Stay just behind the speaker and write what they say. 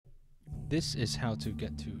This is how to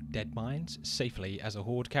get to Deadmines safely as a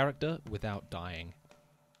Horde character without dying.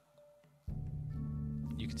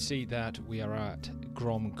 You can see that we are at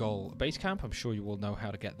Grom'gol base camp. I'm sure you all know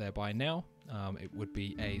how to get there by now. It would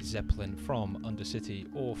be a Zeppelin from Undercity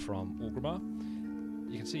or from Orgrimmar.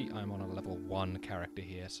 You can see I'm on a level 1 character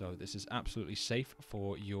here, so this is absolutely safe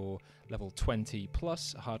for your level 20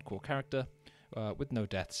 plus hardcore character with no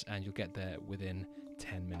deaths, and you'll get there within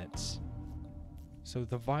 10 minutes. So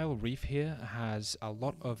the Vile Reef here has a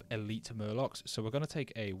lot of elite murlocs, so we're going to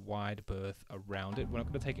take a wide berth around it. We're not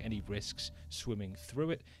going to take any risks swimming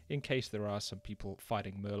through it in case there are some people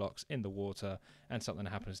fighting murlocs in the water and something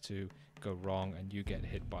happens to go wrong and you get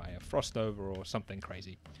hit by a frost over or something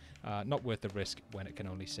crazy. Not worth the risk when it can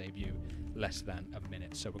only save you less than a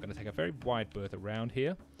minute. So we're going to take a very wide berth around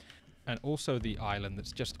here. And also the island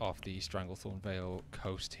that's just off the Stranglethorn Vale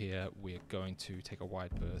coast here, we're going to take a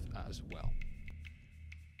wide berth as well.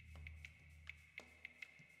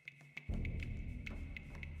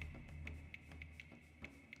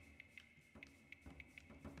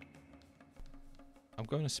 I'm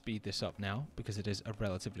going to speed this up now because it is a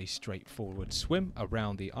relatively straightforward swim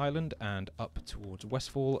around the island and up towards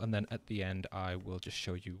Westfall, and then at the end I will just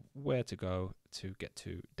show you where to go to get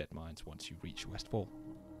to Deadmines once you reach Westfall.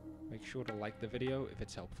 Make sure to like the video if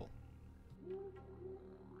it's helpful.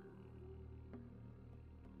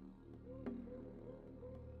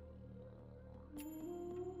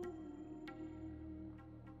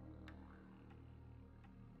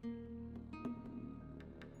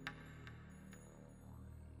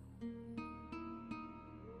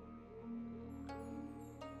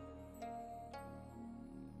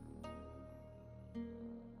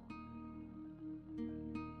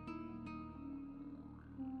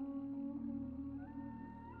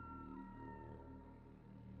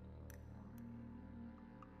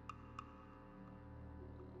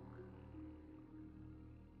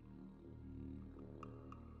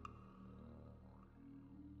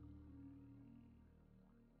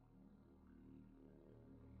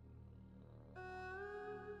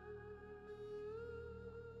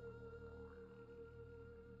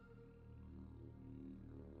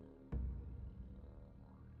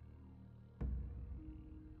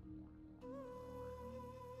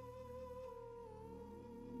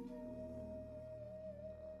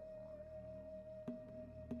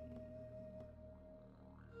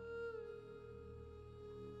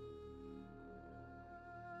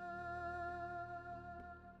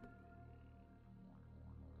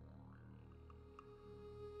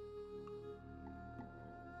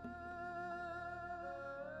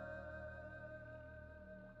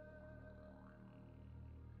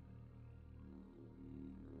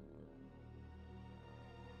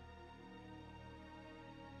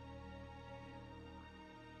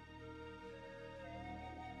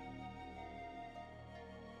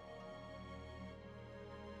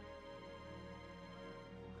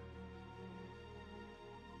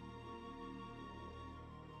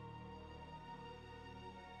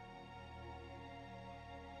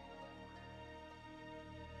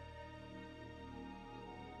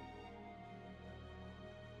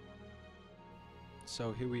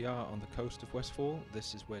 So here we are on the coast of Westfall.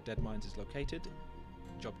 This is where Deadmines is located.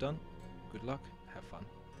 Job done. Good luck. Have fun.